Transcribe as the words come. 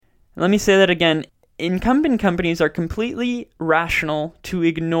Let me say that again. Incumbent companies are completely rational to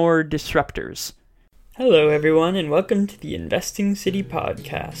ignore disruptors. Hello, everyone, and welcome to the Investing City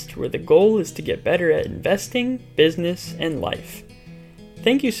podcast, where the goal is to get better at investing, business, and life.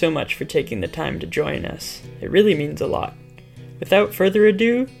 Thank you so much for taking the time to join us. It really means a lot. Without further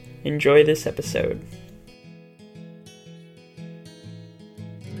ado, enjoy this episode.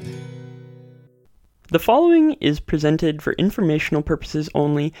 The following is presented for informational purposes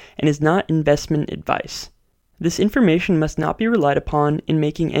only and is not investment advice. This information must not be relied upon in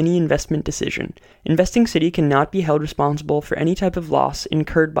making any investment decision. Investing City cannot be held responsible for any type of loss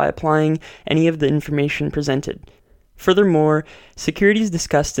incurred by applying any of the information presented. Furthermore, securities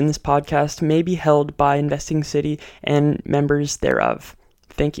discussed in this podcast may be held by Investing City and members thereof.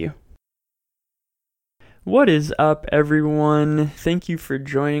 Thank you. What is up, everyone? Thank you for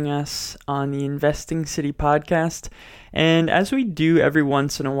joining us on the Investing City podcast. And as we do every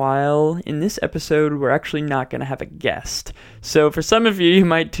once in a while, in this episode, we're actually not going to have a guest. So for some of you, you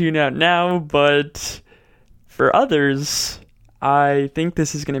might tune out now, but for others, I think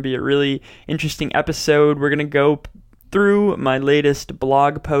this is going to be a really interesting episode. We're going to go through my latest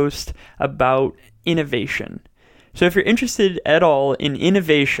blog post about innovation. So if you're interested at all in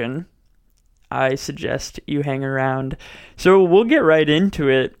innovation, I suggest you hang around. So we'll get right into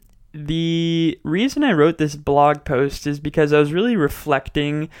it. The reason I wrote this blog post is because I was really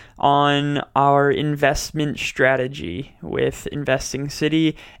reflecting on our investment strategy with Investing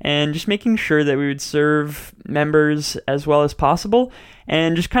City and just making sure that we would serve members as well as possible,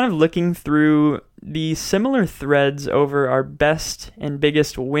 and just kind of looking through the similar threads over our best and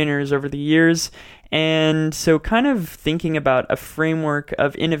biggest winners over the years. And so kind of thinking about a framework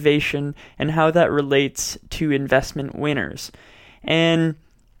of innovation and how that relates to investment winners. And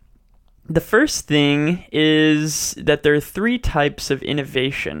the first thing is that there are three types of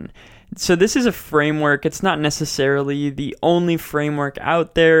innovation. So this is a framework. It's not necessarily the only framework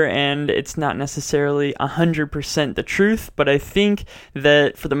out there, and it's not necessarily 100% the truth, but I think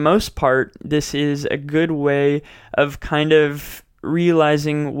that for the most part, this is a good way of kind of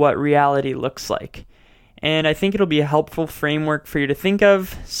realizing what reality looks like. And I think it'll be a helpful framework for you to think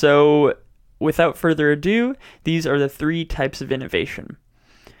of. So without further ado, these are the three types of innovation.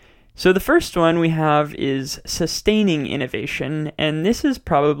 So the first one we have is sustaining innovation, and this is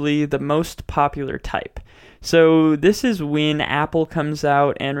probably the most popular type. So this is when Apple comes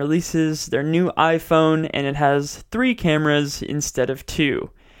out and releases their new iPhone, and it has 3 cameras instead of 2.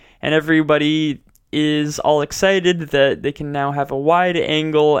 And everybody is all excited that they can now have a wide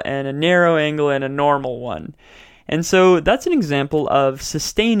angle and a narrow angle and a normal one. And so that's an example of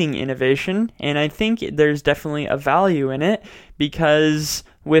sustaining innovation, and I think there's definitely a value in it, because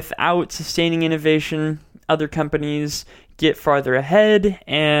without sustaining innovation, other companies get farther ahead,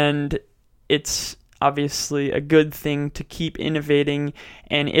 and it's obviously a good thing to keep innovating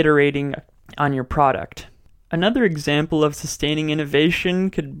and iterating on your product. Another example of sustaining innovation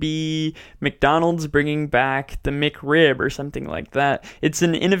could be McDonald's bringing back the McRib or something like that. It's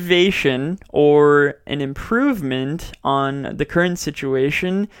an innovation or an improvement on the current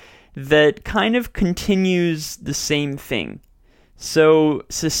situation that kind of continues the same thing. So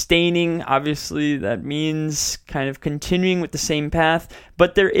sustaining, obviously, that means kind of continuing with the same path,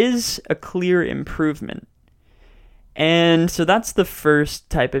 but there is a clear improvement. And so that's the first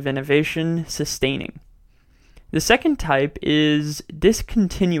type of innovation, sustaining. The second type is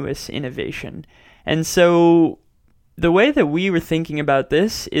discontinuous innovation. And so the way that we were thinking about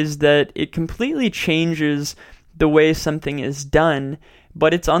this is that it completely changes the way something is done,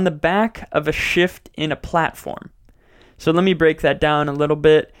 but it's on the back of a shift in a platform. So let me break that down a little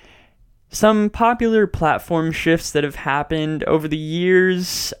bit. Some popular platform shifts that have happened over the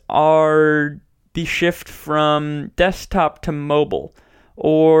years are the shift from desktop to mobile,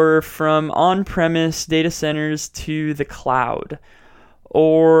 or from on-premise data centers to the cloud,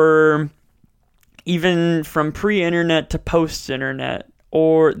 or even from pre-internet to post-internet,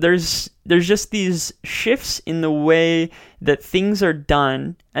 or there's just these shifts in the way that things are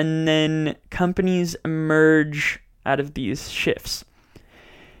done, and then companies emerge out of these shifts.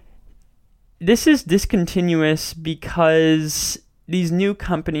 This is discontinuous because these new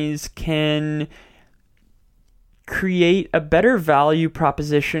companies can create a better value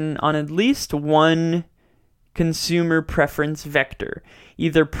proposition on at least one consumer preference vector,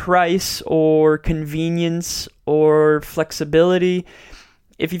 either price or convenience or flexibility.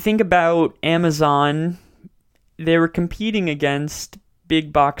 If you think about Amazon, they were competing against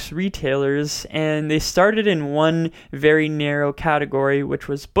big box retailers, and they started in one very narrow category, which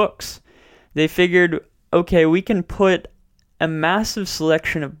was books. They figured, okay, we can put a massive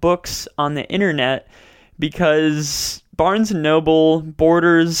selection of books on the internet because Barnes & Noble,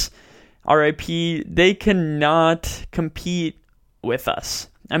 Borders, RIP, they cannot compete with us.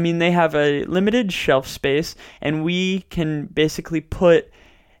 I mean, they have a limited shelf space, and we can basically put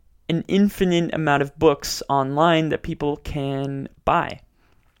an infinite amount of books online that people can buy.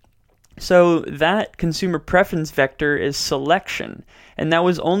 So that consumer preference vector is selection, and that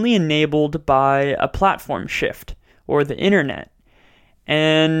was only enabled by a platform shift, or the internet.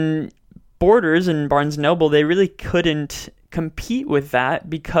 And Borders and Barnes & Noble, they really couldn't compete with that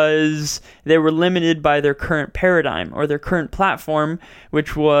because they were limited by their current paradigm or their current platform,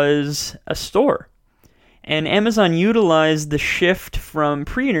 which was a store. And Amazon utilized the shift from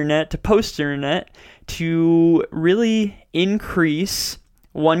pre-internet to post-internet to really increase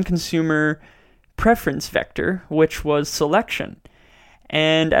one consumer preference vector, which was selection.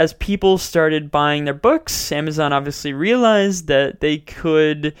 And as people started buying their books, Amazon obviously realized that they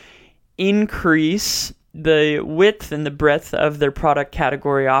could increase the width and the breadth of their product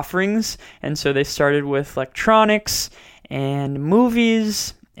category offerings. And so they started with electronics and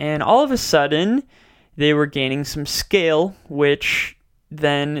movies, and all of a sudden they were gaining some scale, which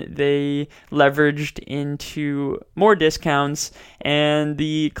then they leveraged into more discounts, and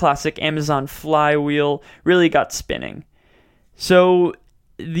the classic Amazon flywheel really got spinning. So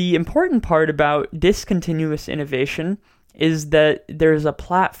the important part about discontinuous innovation is that there's a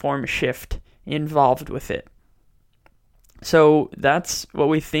platform shift involved with it. So that's what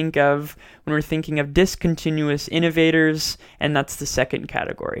we think of when we're thinking of discontinuous innovators, and that's the second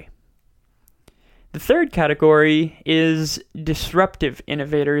category. The third category is disruptive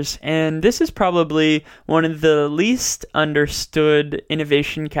innovators, and this is probably one of the least understood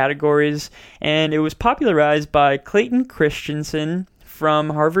innovation categories, and it was popularized by Clayton Christensen from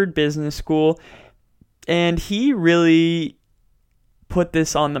Harvard Business School, and he really put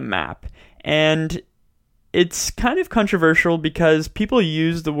this on the map. And it's kind of controversial because people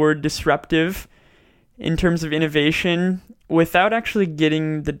use the word disruptive in terms of innovation without actually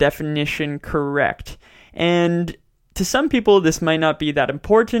getting the definition correct. And to some people, this might not be that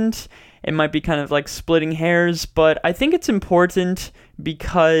important. It might be kind of like splitting hairs, but I think it's important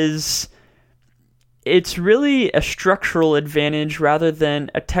because it's really a structural advantage rather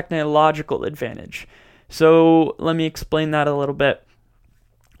than a technological advantage. So let me explain that a little bit.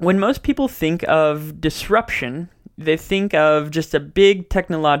 When most people think of disruption, they think of just a big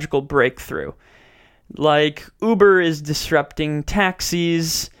technological breakthrough. Like Uber is disrupting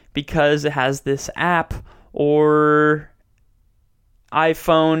taxis because it has this app, or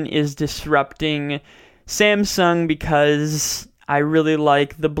iPhone is disrupting Samsung because I really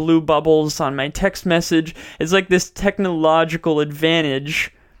like the blue bubbles on my text message. It's like this technological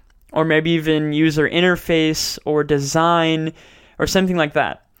advantage, or maybe even user interface or design or something like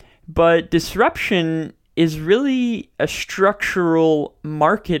that. But disruption is really a structural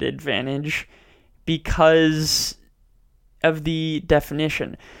market advantage because of the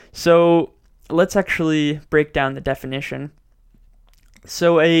definition. So let's actually break down the definition.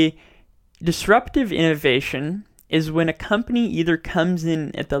 So a disruptive innovation is when a company either comes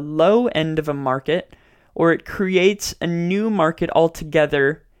in at the low end of a market or it creates a new market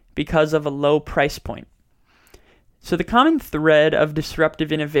altogether because of a low price point. So the common thread of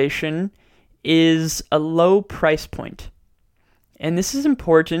disruptive innovation is a low price point. And this is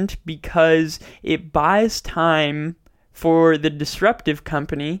important because it buys time for the disruptive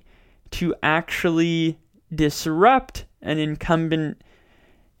company to actually disrupt an incumbent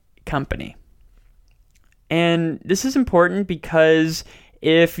company. And this is important because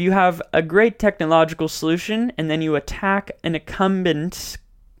if you have a great technological solution and then you attack an incumbent's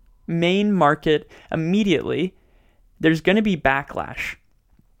main market immediately, there's going to be backlash.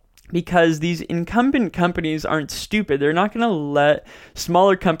 Because these incumbent companies aren't stupid. They're not going to let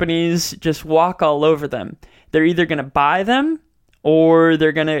smaller companies just walk all over them. They're either going to buy them or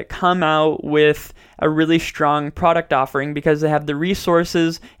they're going to come out with a really strong product offering because they have the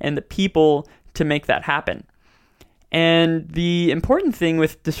resources and the people to make that happen. And the important thing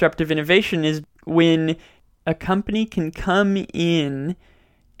with disruptive innovation is when a company can come in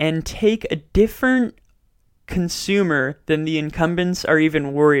and take a different consumer than the incumbents are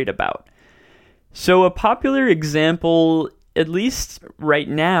even worried about. So a popular example, at least right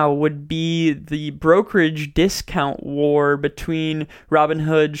now, would be the brokerage discount war between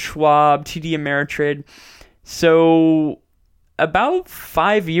Robinhood, Schwab, TD Ameritrade. So about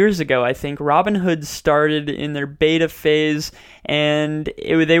 5 years ago, I think, Robinhood started in their beta phase, and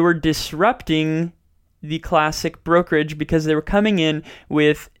they were disrupting the classic brokerage because they were coming in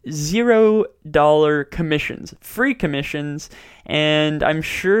with $0 commissions, free commissions, and I'm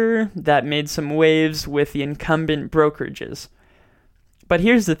sure that made some waves with the incumbent brokerages. But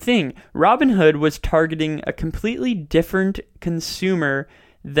here's the thing, Robinhood was targeting a completely different consumer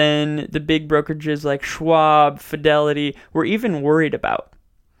than the big brokerages like Schwab, Fidelity were even worried about.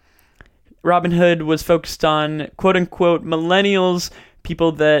 Robinhood was focused on quote-unquote millennials,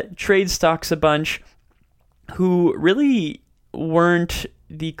 people that trade stocks a bunch, who really weren't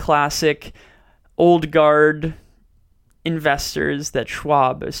the classic old guard investors that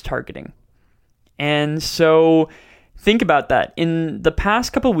Schwab is targeting. And so think about that. In the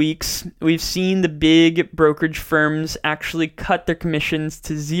past couple weeks, we've seen the big brokerage firms actually cut their commissions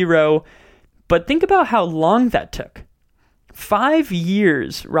to zero, but think about how long that took. 5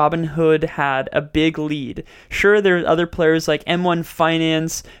 years Robinhood had a big lead. Sure, there are other players like M1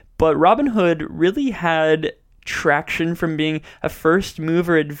 Finance, but Robinhood really had traction from being a first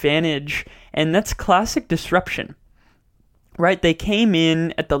mover advantage, and that's classic disruption. Right? They came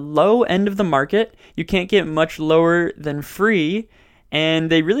in at the low end of the market. You can't get much lower than free, and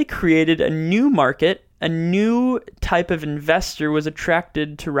they really created a new market. A new type of investor was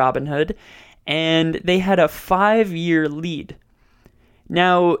attracted to Robinhood, and they had a 5-year lead.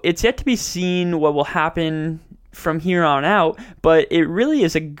 Now, it's yet to be seen what will happen from here on out, but it really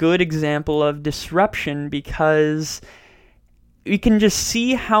is a good example of disruption because you can just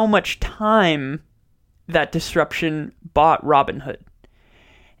see how much time that disruption bought Robinhood.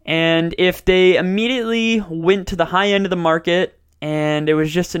 And if they immediately went to the high end of the market and it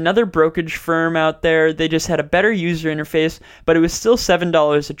was just another brokerage firm out there, they just had a better user interface, but it was still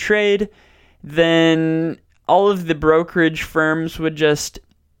 $7 a trade, then all of the brokerage firms would just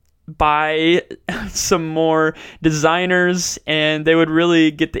buy some more designers and they would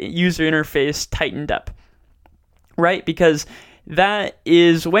really get the user interface tightened up, right? Because that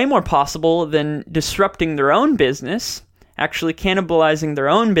is way more possible than disrupting their own business, actually cannibalizing their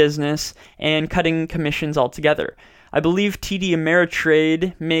own business and cutting commissions altogether. I believe TD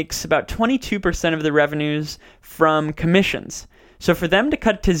Ameritrade makes about 22% of the revenues from commissions. So for them to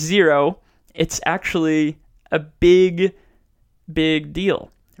cut to zero, it's actually a big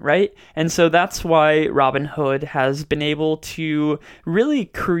deal, right? And so that's why Robinhood has been able to really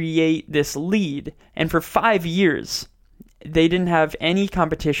create this lead. And for 5 years, they didn't have any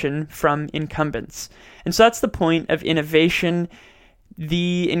competition from incumbents. And so that's the point of innovation.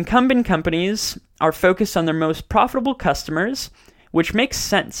 The incumbent companies are focused on their most profitable customers, which makes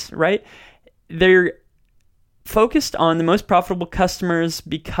sense, right? They're focused on the most profitable customers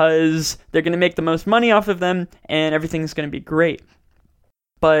because they're going to make the most money off of them and everything's going to be great.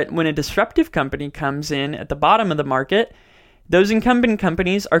 But when a disruptive company comes in at the bottom of the market, those incumbent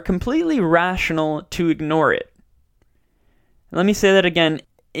companies are completely rational to ignore it. Let me say that again.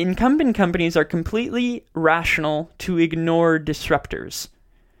 Incumbent companies are completely rational to ignore disruptors.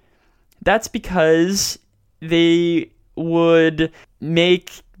 That's because they would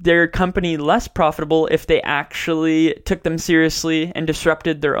make their company less profitable if they actually took them seriously and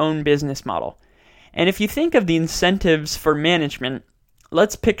disrupted their own business model. And if you think of the incentives for management,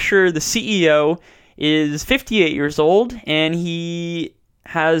 let's picture the CEO is 58 years old and he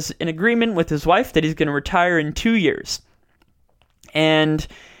has an agreement with his wife that he's going to retire in 2 years. And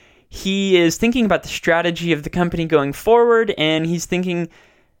he is thinking about the strategy of the company going forward, and he's thinking,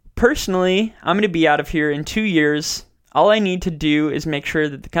 personally, I'm going to be out of here in 2 years. All I need to do is make sure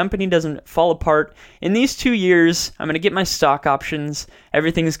that the company doesn't fall apart. In these 2 years, I'm going to get my stock options.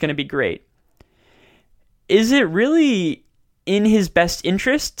 Everything's going to be great. Is it really in his best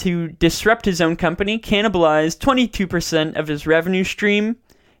interest to disrupt his own company, cannibalize 22% of his revenue stream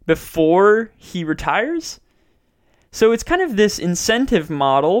before he retires? So it's kind of this incentive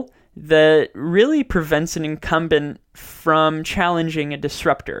model that really prevents an incumbent from challenging a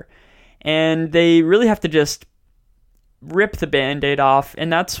disruptor. And they really have to just rip the Band-Aid off,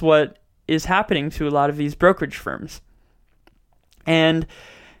 and that's what is happening to a lot of these brokerage firms. And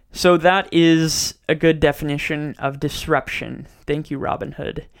so that is a good definition of disruption. Thank you,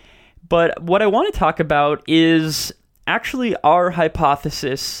 Robinhood. But what I want to talk about is actually our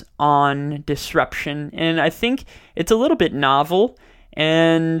hypothesis on disruption, and I think it's a little bit novel,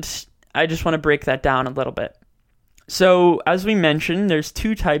 and I just want to break that down a little bit. So, as we mentioned, there's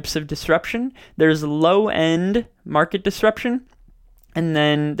two types of disruption. There's low-end market disruption, and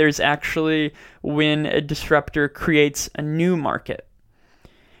then there's actually when a disruptor creates a new market.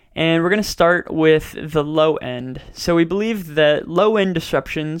 And we're going to start with the low end. So we believe that low-end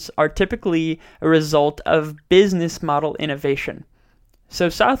disruptions are typically a result of business model innovation. So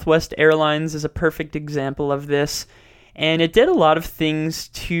Southwest Airlines is a perfect example of this, and it did a lot of things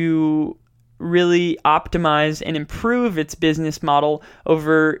to really optimize and improve its business model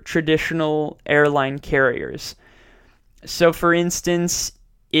over traditional airline carriers. So for instance,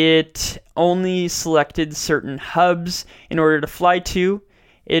 it only selected certain hubs in order to fly to.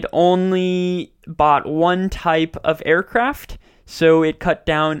 It only bought one type of aircraft, so it cut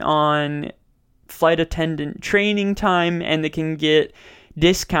down on flight attendant training time, and they can get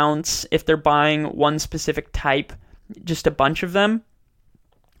discounts if they're buying one specific type, just a bunch of them.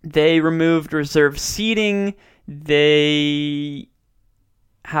 They removed reserved seating. They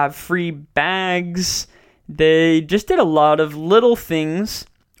have free bags. They just did a lot of little things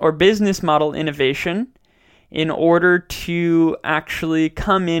or business model innovation in order to actually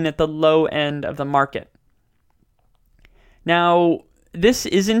come in at the low end of the market. Now, this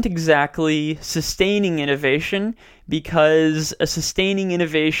isn't exactly sustaining innovation, because a sustaining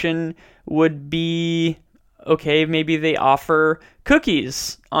innovation would be, okay, maybe they offer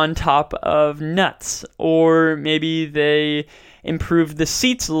cookies on top of nuts, or maybe they improve the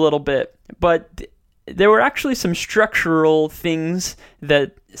seats a little bit. But there were actually some structural things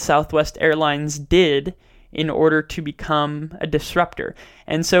that Southwest Airlines did in order to become a disruptor.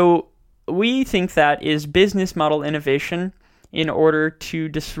 And so we think that is business model innovation in order to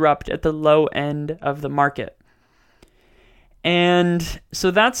disrupt at the low end of the market. And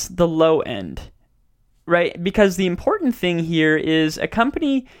so that's the low end, right? Because the important thing here is a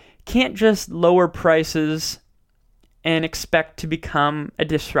company can't just lower prices and expect to become a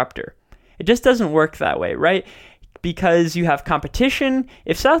disruptor. It just doesn't work that way, right? Because you have competition.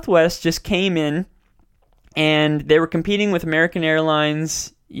 If Southwest just came in and they were competing with American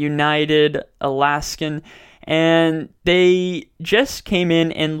Airlines, United, Alaskan, and they just came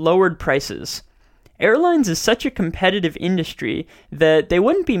in and lowered prices. Airlines is such a competitive industry that they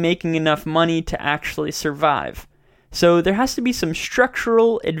wouldn't be making enough money to actually survive. So there has to be some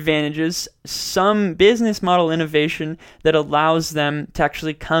structural advantages, some business model innovation that allows them to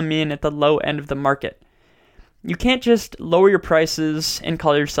actually come in at the low end of the market. You can't just lower your prices and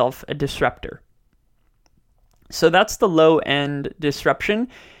call yourself a disruptor. So that's the low end disruption.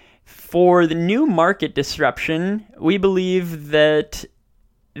 For the new market disruption, we believe that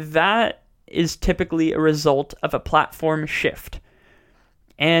is typically a result of a platform shift.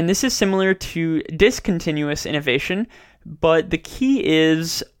 And this is similar to discontinuous innovation, but the key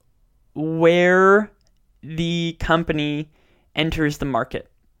is where the company enters the market.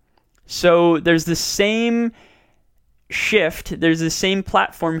 So there's the same shift, there's the same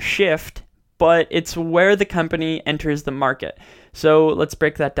platform shift, but it's where the company enters the market. So let's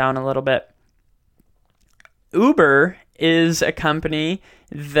break that down a little bit. Uber is a company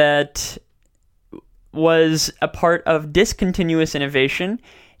that was a part of discontinuous innovation.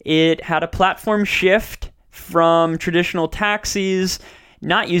 It had a platform shift from traditional taxis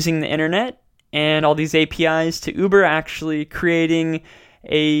not using the internet and all these APIs to Uber actually creating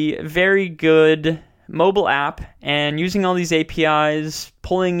a very good mobile app and using all these APIs,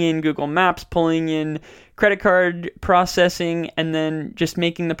 pulling in Google Maps, pulling in credit card processing, and then just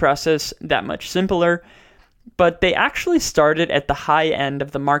making the process that much simpler. But they actually started at the high end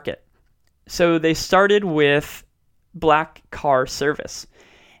of the market. So they started with black car service.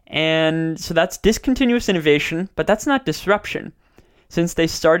 And so that's discontinuous innovation, but that's not disruption. Since they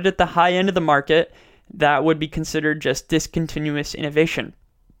started at the high end of the market, that would be considered just discontinuous innovation.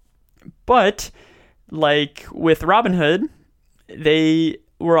 But like with Robinhood, they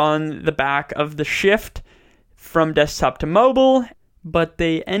were on the back of the shift from desktop to mobile, but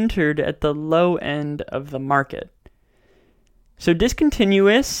they entered at the low end of the market. So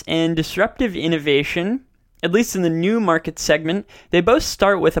discontinuous and disruptive innovation, at least in the new market segment, they both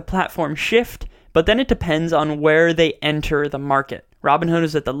start with a platform shift, but then it depends on where they enter the market. Robinhood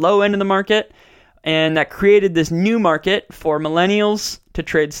is at the low end of the market, and that created this new market for millennials to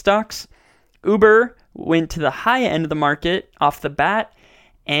trade stocks. Uber went to the high end of the market off the bat,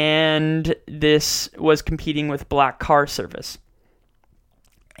 and this was competing with black car service.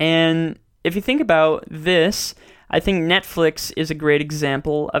 And if you think about this, I think Netflix is a great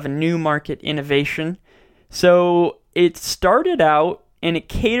example of a new market innovation. So it started out and it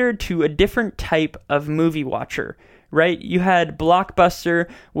catered to a different type of movie watcher, right? You had Blockbuster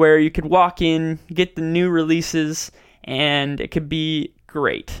where you could walk in, get the new releases, and it could be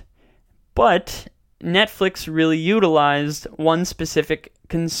great. But Netflix really utilized one specific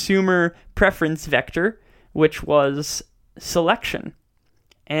consumer preference vector, which was selection.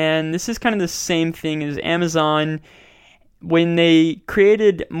 And this is kind of the same thing as Amazon. When they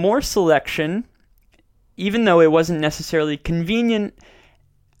created more selection, even though it wasn't necessarily convenient,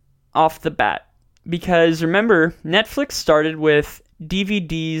 off the bat. Because remember, Netflix started with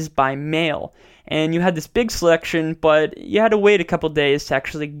DVDs by mail. And you had this big selection, but you had to wait a couple days to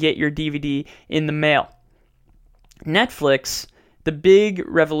actually get your DVD in the mail. Netflix, the big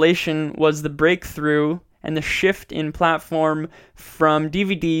revelation was the breakthrough and the shift in platform from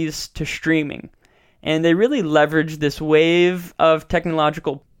DVDs to streaming. And they really leveraged this wave of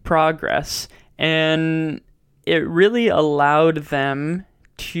technological progress, and it really allowed them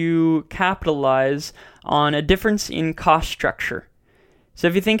to capitalize on a difference in cost structure. So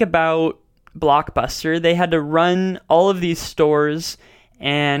if you think about Blockbuster, they had to run all of these stores,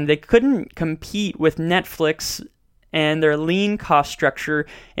 and they couldn't compete with Netflix and their lean cost structure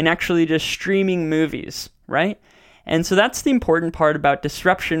in actually just streaming movies, right? And so that's the important part about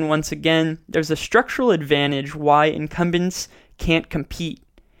disruption. Once again, there's a structural advantage why incumbents can't compete.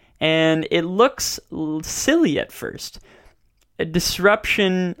 And it looks silly at first. A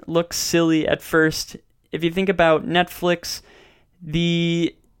disruption looks silly at first. If you think about Netflix,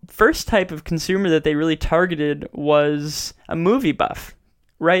 the first type of consumer that they really targeted was a movie buff,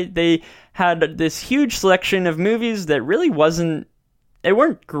 right? They had this huge selection of movies that really weren't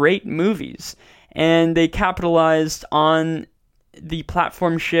great movies. And they capitalized on the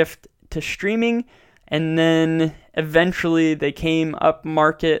platform shift to streaming, and then eventually they came up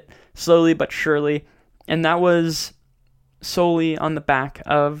market slowly but surely, and that was solely on the back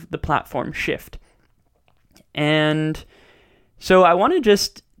of the platform shift. And so I want to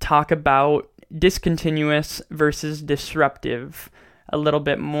just talk about discontinuous versus disruptive a little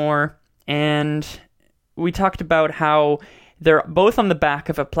bit more. And we talked about how they're both on the back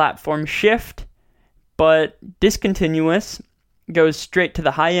of a platform shift, but discontinuous goes straight to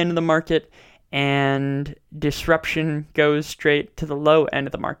the high end of the market, and disruption goes straight to the low end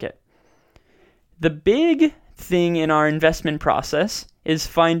of the market. The big thing in our investment process is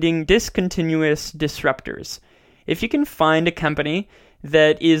finding discontinuous disruptors. If you can find a company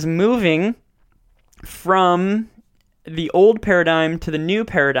that is moving from the old paradigm to the new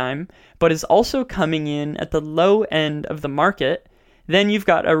paradigm, but is also coming in at the low end of the market, then you've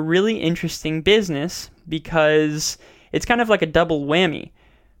got a really interesting business, because it's kind of like a double whammy.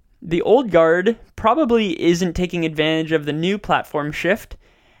 The old guard probably isn't taking advantage of the new platform shift,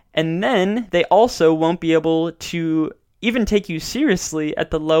 and then they also won't be able to even take you seriously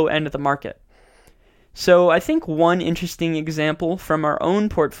at the low end of the market. So I think one interesting example from our own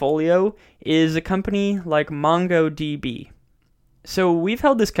portfolio is a company like MongoDB. So we've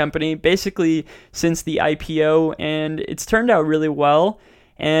held this company basically since the IPO, and it's turned out really well.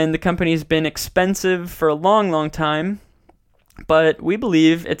 And the company's been expensive for a long, long time. But we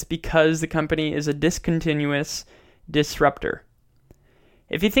believe it's because the company is a discontinuous disruptor.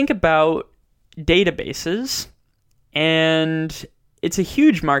 If you think about databases, and it's a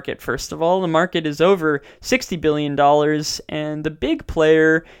huge market, first of all. The market is over $60 billion, and the big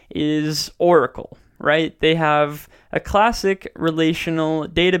player is Oracle, right? They have a classic relational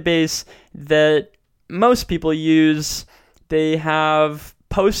database that most people use. They have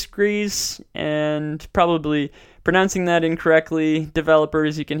Postgres, and probably pronouncing that incorrectly.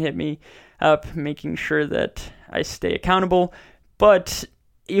 Developers, you can hit me up, making sure that I stay accountable. But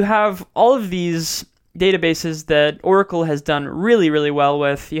you have all of these databases that Oracle has done really, really well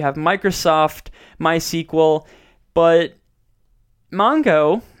with. You have Microsoft, MySQL, but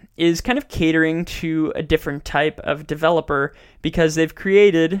Mongo is kind of catering to a different type of developer, because they've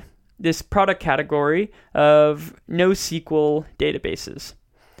created this product category of NoSQL databases.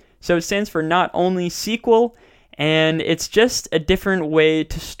 So it stands for not only SQL, and it's just a different way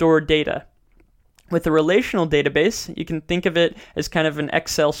to store data. With a relational database, you can think of it as kind of an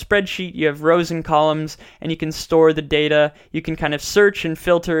Excel spreadsheet. You have rows and columns, and you can store the data. You can kind of search and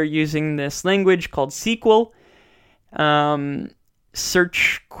filter using this language called SQL.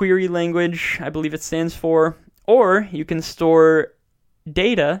 Search query language, I believe it stands for. Or you can store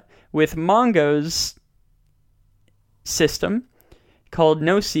data with Mongo's system called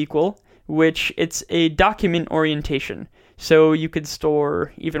NoSQL, which it's a document orientation. So you could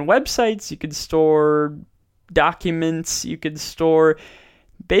store even websites, you could store documents, you could store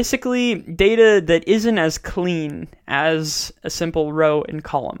basically data that isn't as clean as a simple row and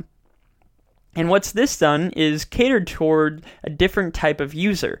column. And what's this done is catered toward a different type of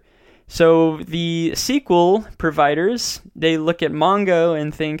user. So the SQL providers, they look at Mongo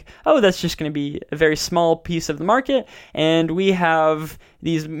and think, oh, that's just going to be a very small piece of the market, and we have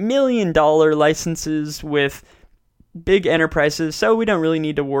these $1 million licenses with big enterprises, so we don't really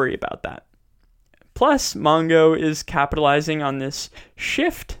need to worry about that. Plus, Mongo is capitalizing on this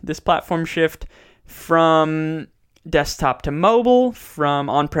shift, this platform shift from desktop to mobile, from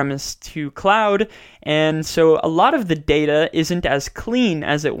on-premise to cloud, and so a lot of the data isn't as clean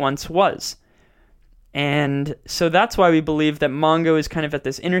as it once was. And so that's why we believe that Mongo is kind of at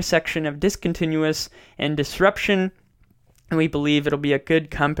this intersection of discontinuous and disruption, and we believe it'll be a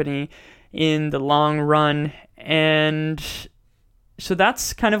good company in the long run. And so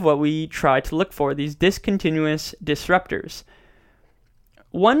that's kind of what we try to look for, these discontinuous disruptors.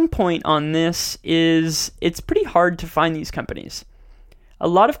 One point on this is it's pretty hard to find these companies. A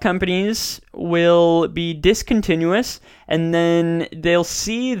lot of companies will be discontinuous, and then they'll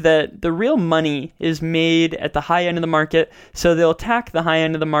see that the real money is made at the high end of the market, so they'll attack the high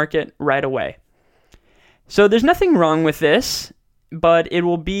end of the market right away. So there's nothing wrong with this, but it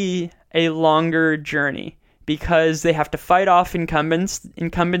will be a longer journey because they have to fight off incumbents.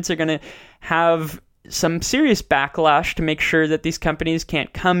 Incumbents are going to have some serious backlash to make sure that these companies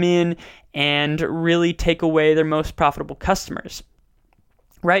can't come in and really take away their most profitable customers.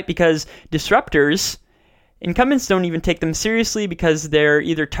 Right? Because disruptors, incumbents don't even take them seriously because they're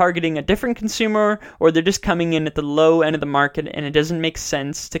either targeting a different consumer or they're just coming in at the low end of the market, and it doesn't make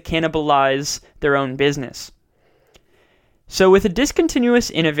sense to cannibalize their own business. So with a discontinuous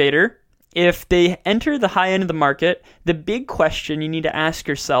innovator, if they enter the high end of the market, the big question you need to ask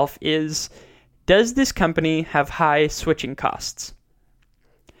yourself is, does this company have high switching costs?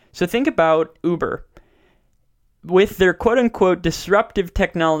 So think about Uber. With their quote-unquote disruptive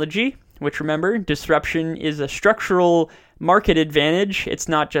technology, which remember, disruption is a structural market advantage, it's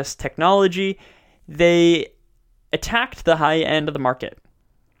not just technology, they attacked the high end of the market.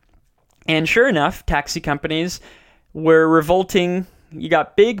 And sure enough, taxi companies were revolting. You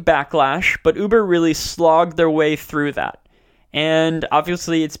got big backlash, but Uber really slogged their way through that. And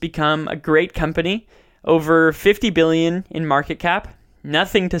obviously it's become a great company, over 50 billion in market cap,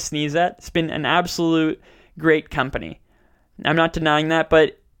 nothing to sneeze at. It's been an absolute great company. I'm not denying that,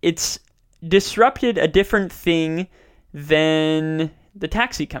 but it's disrupted a different thing than the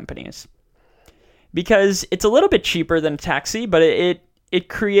taxi companies. Because it's a little bit cheaper than a taxi, but it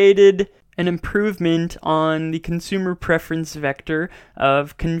created an improvement on the consumer preference vector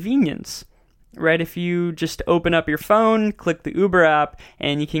of convenience. Right? If you just open up your phone, click the Uber app,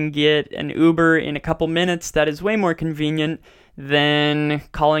 and you can get an Uber in a couple minutes, that is way more convenient than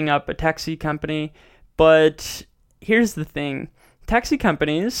calling up a taxi company. But here's the thing. Taxi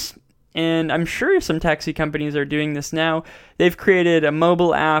companies, and I'm sure some taxi companies are doing this now, they've created a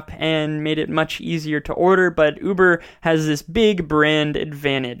mobile app and made it much easier to order, but Uber has this big brand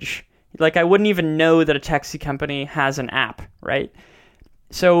advantage. Like, I wouldn't even know that a taxi company has an app, right?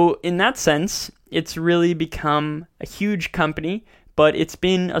 So in that sense, it's really become a huge company, but it's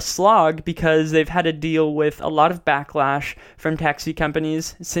been a slog because they've had to deal with a lot of backlash from taxi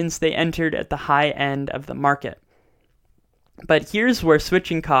companies since they entered at the high end of the market. But here's where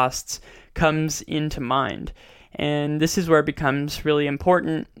switching costs comes into mind. And this is where it becomes really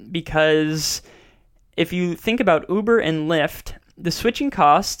important because if you think about Uber and Lyft, the switching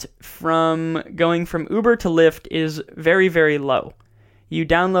cost from going from Uber to Lyft is very, very low. You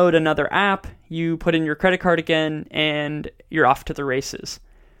download another app, you put in your credit card again, and you're off to the races.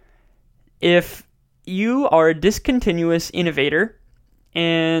 If you are a discontinuous innovator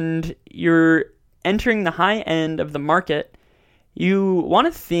and you're entering the high end of the market, you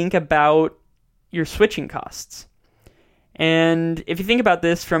want to think about your switching costs. And if you think about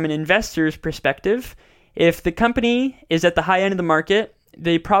this from an investor's perspective, if the company is at the high end of the market,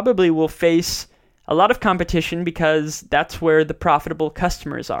 they probably will face a lot of competition because that's where the profitable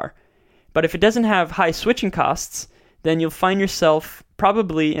customers are. But if it doesn't have high switching costs, then you'll find yourself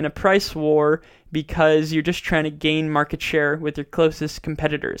probably in a price war because you're just trying to gain market share with your closest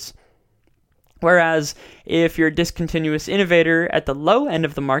competitors. Whereas if you're a discontinuous innovator at the low end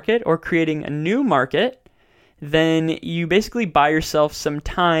of the market or creating a new market, then you basically buy yourself some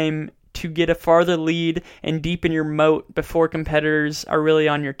time to get a farther lead and deepen your moat before competitors are really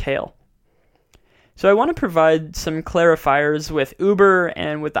on your tail. So I want to provide some clarifiers with Uber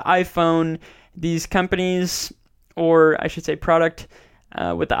and with the iPhone. These companies, or I should say product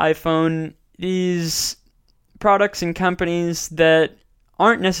with the iPhone, these products and companies that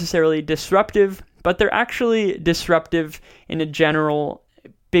aren't necessarily disruptive, but they're actually disruptive in a general,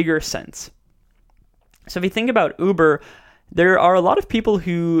 bigger sense. So if you think about Uber, there are a lot of people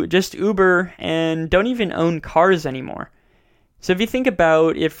who just Uber and don't even own cars anymore. So if you think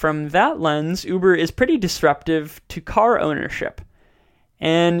about it from that lens, Uber is pretty disruptive to car ownership.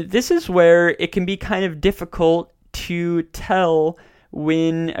 And this is where it can be kind of difficult to tell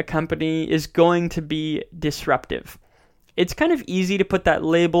when a company is going to be disruptive. It's kind of easy to put that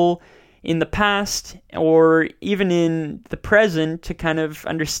label in the past or even in the present to kind of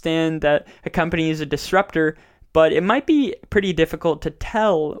understand that a company is a disruptor, but it might be pretty difficult to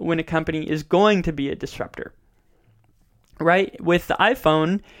tell when a company is going to be a disruptor. Right? With the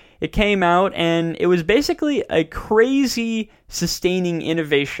iPhone, it came out and it was basically a crazy sustaining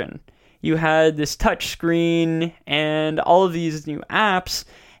innovation. You had this touch screen and all of these new apps,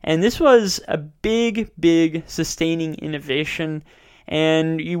 and this was a big, big sustaining innovation,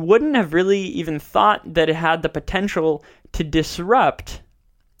 and you wouldn't have really even thought that it had the potential to disrupt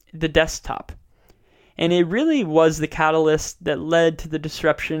the desktop. And it really was the catalyst that led to the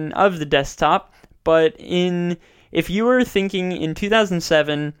disruption of the desktop, but if you were thinking in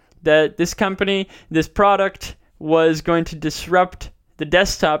 2007 that this company, this product was going to disrupt the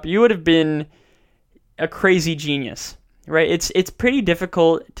desktop, you would have been a crazy genius, right? It's pretty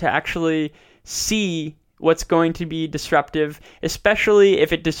difficult to actually see what's going to be disruptive, especially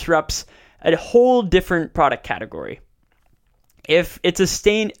if it disrupts a whole different product category. If it's a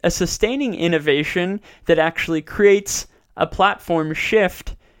sustaining innovation that actually creates a platform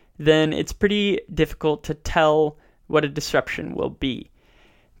shift, then it's pretty difficult to tell what a disruption will be.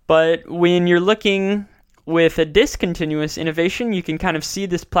 But when you're looking with a discontinuous innovation, you can kind of see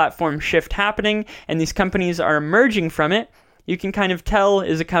this platform shift happening and these companies are emerging from it. You can kind of tell,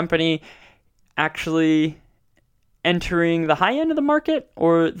 is a company actually entering the high end of the market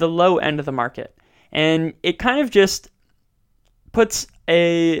or the low end of the market? And it kind of just puts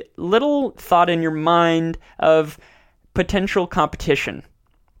a little thought in your mind of potential competition.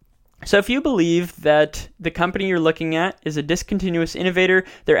 So if you believe that the company you're looking at is a discontinuous innovator,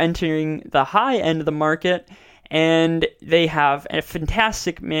 they're entering the high end of the market, and they have a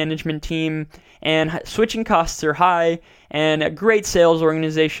fantastic management team, and switching costs are high, and a great sales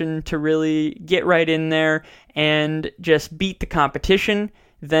organization to really get right in there and just beat the competition,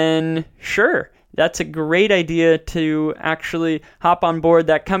 then sure, that's a great idea to actually hop on board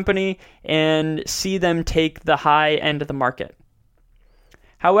that company and see them take the high end of the market.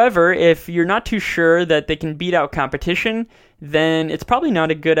 However, if you're not too sure that they can beat out competition, then it's probably not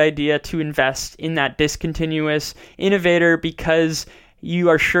a good idea to invest in that discontinuous innovator because you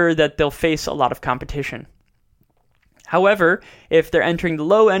are sure that they'll face a lot of competition. However, if they're entering the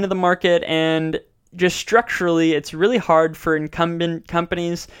low end of the market and just structurally it's really hard for incumbent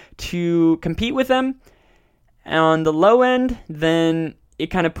companies to compete with them on the low end, then it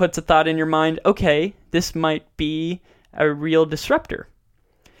kind of puts a thought in your mind, okay, this might be a real disruptor.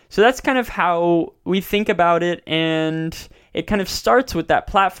 So that's kind of how we think about it, and it kind of starts with that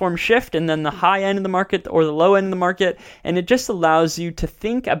platform shift and then the high end of the market or the low end of the market, and it just allows you to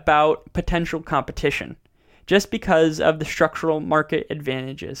think about potential competition just because of the structural market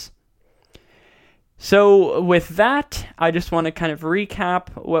advantages. So with that, I just want to kind of recap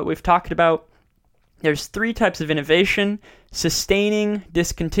what we've talked about. There's 3 types of innovation: sustaining,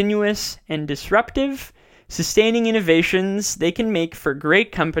 discontinuous, and disruptive. Sustaining innovations, they can make for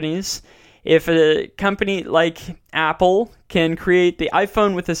great companies. If a company like Apple can create the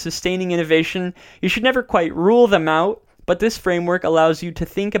iPhone with a sustaining innovation, you should never quite rule them out, but this framework allows you to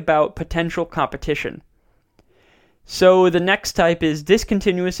think about potential competition. So the next type is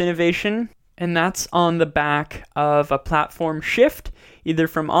discontinuous innovation, and that's on the back of a platform shift, either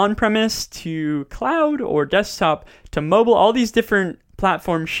from on-premise to cloud or desktop to mobile. All these different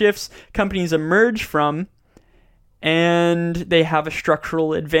platform shifts companies emerge from, and they have a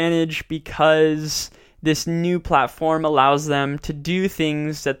structural advantage because this new platform allows them to do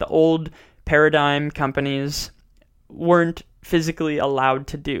things that the old paradigm companies weren't physically allowed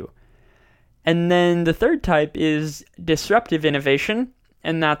to do. And then the third type is disruptive innovation,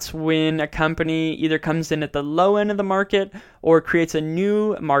 and that's when a company either comes in at the low end of the market or creates a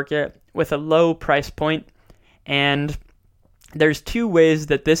new market with a low price point. And there's 2 ways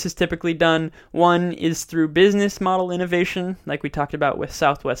that this is typically done. One is through business model innovation, like we talked about with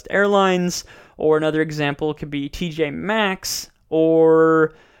Southwest Airlines, or another example could be TJ Maxx,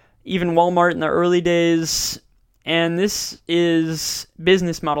 or even Walmart in the early days. And this is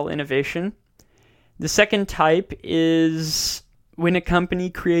business model innovation. The second type is when a company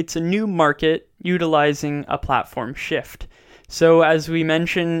creates a new market utilizing a platform shift. So as we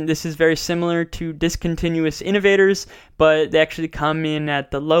mentioned, this is very similar to discontinuous innovators, but they actually come in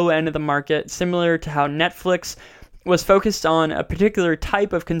at the low end of the market, similar to how Netflix was focused on a particular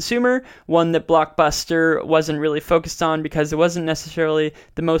type of consumer, one that Blockbuster wasn't really focused on because it wasn't necessarily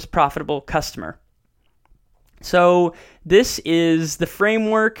the most profitable customer. So this is the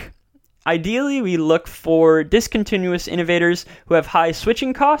framework. Ideally, we look for discontinuous innovators who have high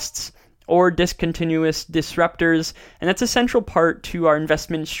switching costs or discontinuous disruptors, and that's a central part to our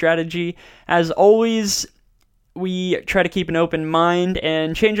investment strategy. As always, we try to keep an open mind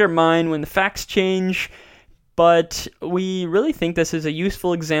and change our mind when the facts change, but we really think this is a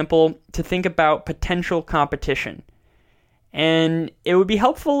useful example to think about potential competition. And it would be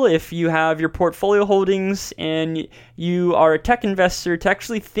helpful if you have your portfolio holdings and you are a tech investor to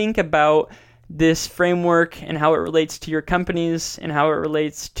actually think about this framework and how it relates to your companies and how it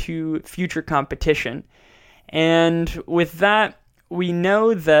relates to future competition. And with that, we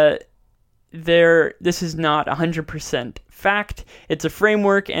know that this is not 100% fact. It's a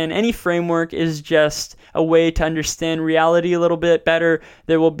framework, and any framework is just a way to understand reality a little bit better.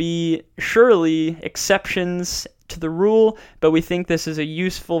 There will be surely exceptions to the rule, but we think this is a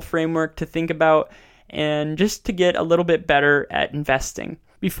useful framework to think about and just to get a little bit better at investing.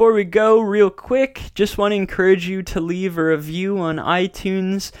 Before we go, real quick, just want to encourage you to leave a review on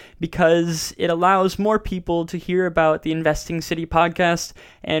iTunes because it allows more people to hear about the Investing City podcast,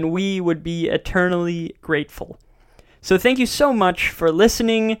 and we would be eternally grateful. So thank you so much for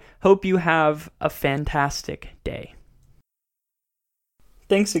listening. Hope you have a fantastic day.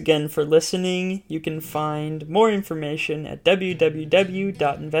 Thanks again for listening. You can find more information at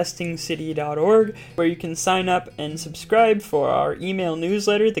www.investingcity.org, where you can sign up and subscribe for our email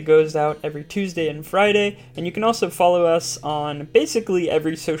newsletter that goes out every Tuesday and Friday. And you can also follow us on basically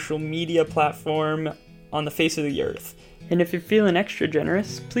every social media platform on the face of the earth. And if you're feeling extra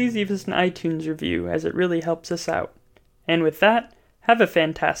generous, please leave us an iTunes review, as it really helps us out. And with that, have a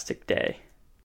fantastic day.